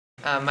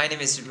My name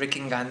is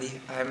Rikin Ghandi.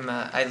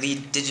 I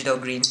lead Digital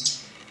Green,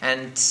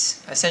 and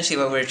essentially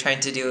what we're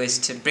trying to do is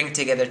to bring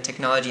together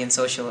technology and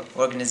social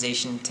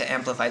organization to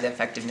amplify the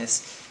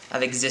effectiveness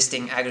of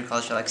existing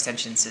agricultural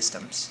extension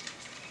systems.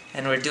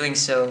 And we're doing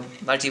so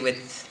largely with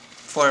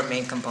four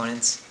main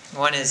components.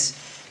 One is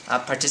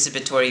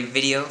participatory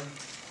video,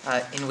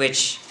 in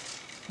which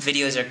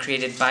videos are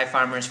created by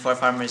farmers, for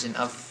farmers, and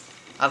of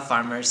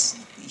farmers.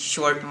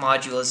 Short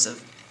modules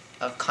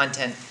of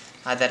content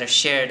that are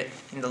shared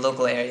in the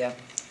local area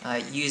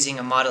using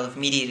a model of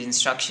mediated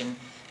instruction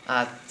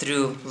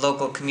through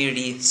local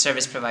community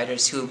service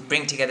providers who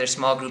bring together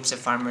small groups of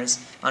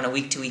farmers on a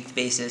week-to-week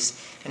basis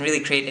and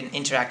really create an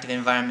interactive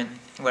environment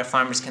where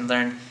farmers can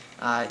learn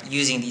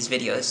using these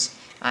videos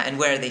and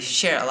where they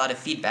share a lot of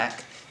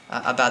feedback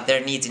about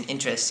their needs and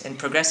interests, and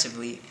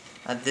progressively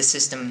the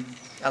system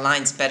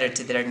aligns better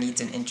to their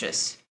needs and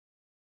interests.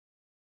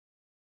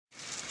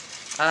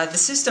 The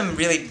system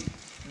really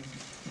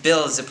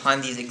builds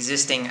upon these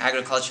existing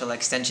agricultural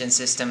extension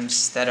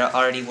systems that are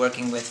already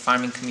working with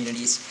farming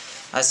communities.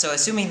 So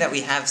assuming that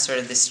we have sort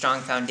of this strong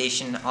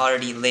foundation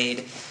already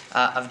laid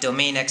of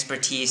domain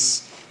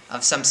expertise,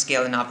 of some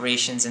scale in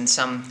operations, and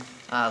some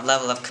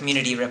level of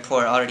community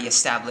rapport already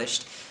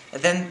established,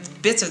 then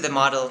bits of the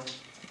model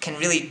can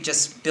really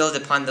just build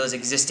upon those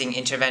existing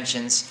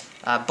interventions,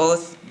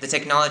 both the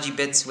technology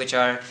bits, which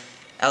are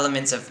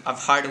elements of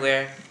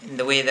hardware in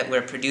the way that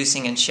we're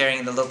producing and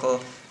sharing the local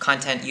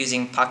content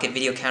using pocket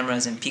video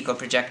cameras and pico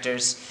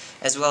projectors,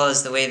 as well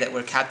as the way that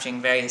we're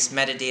capturing various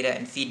metadata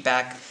and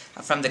feedback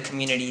from the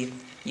community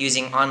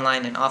using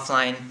online and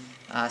offline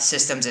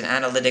systems and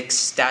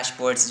analytics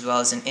dashboards, as well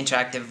as an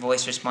interactive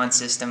voice response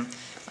system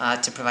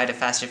to provide a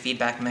faster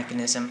feedback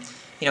mechanism.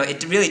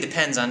 It really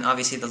depends on,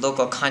 obviously, the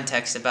local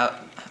context about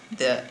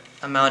the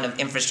amount of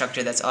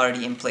infrastructure that's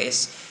already in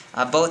place,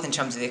 both in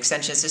terms of the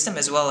extension system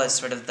as well as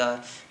sort of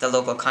the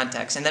local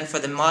context. And then for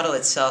the model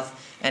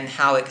itself and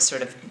how it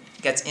sort of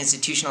gets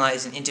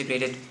institutionalized and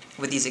integrated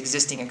with these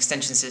existing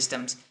extension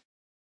systems.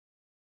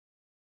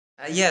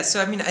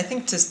 So I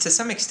think to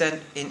some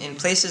extent, in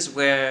places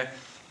where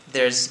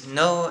there's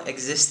no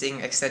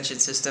existing extension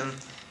system,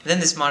 then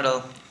this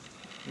model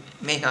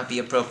may not be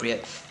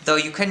appropriate. Though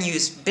you can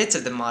use bits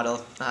of the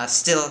model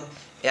still,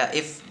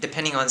 if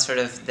depending on sort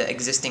of the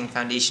existing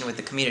foundation with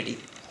the community.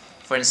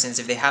 For instance,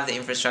 if they have the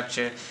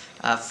infrastructure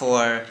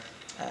for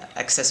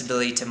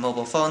accessibility to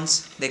mobile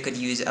phones, they could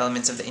use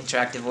elements of the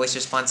interactive voice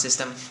response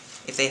system.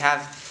 If they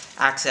have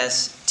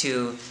access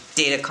to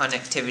data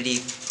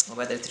connectivity,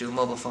 whether through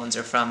mobile phones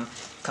or from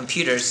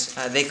computers,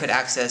 they could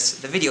access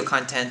the video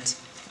content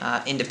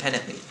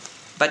independently.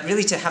 But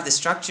really to have the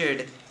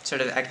structured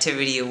sort of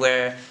activity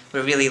where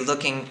we're really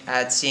looking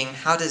at seeing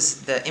how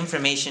does the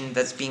information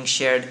that's being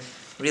shared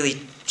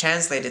really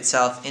translate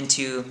itself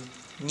into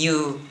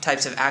new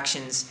types of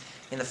actions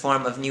in the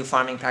form of new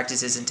farming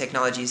practices and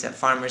technologies that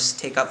farmers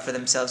take up for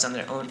themselves on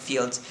their own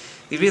fields.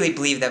 We really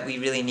believe that we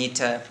really need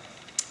to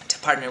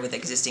partner with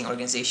existing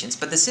organizations.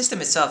 But the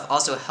system itself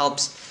also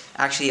helps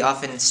actually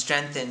often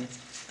strengthen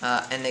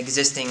an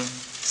existing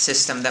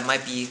system that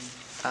might be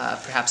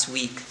perhaps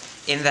weak,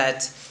 in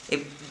that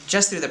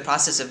just through the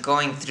process of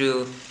going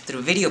through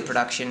video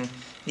production,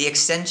 the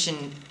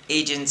extension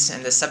agents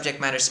and the subject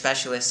matter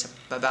specialists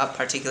about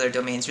particular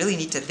domains really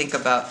need to think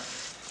about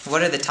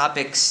what are the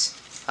topics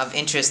of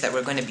interest that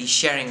we're going to be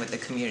sharing with the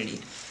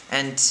community,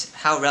 and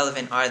how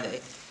relevant are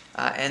they,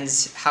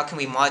 and how can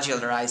we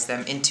modularize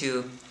them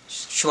into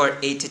short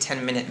 8 to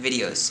 10 minute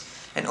videos.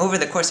 And over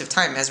the course of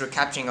time, as we're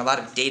capturing a lot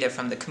of data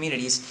from the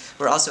communities,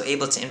 we're also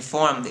able to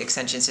inform the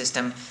extension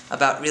system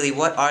about really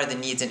what are the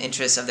needs and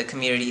interests of the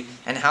community,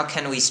 and how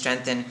can we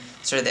strengthen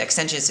sort of the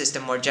extension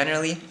system more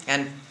generally,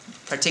 and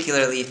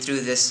particularly through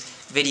this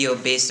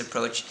video-based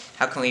approach,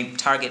 how can we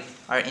target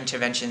our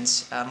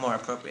interventions more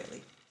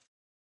appropriately.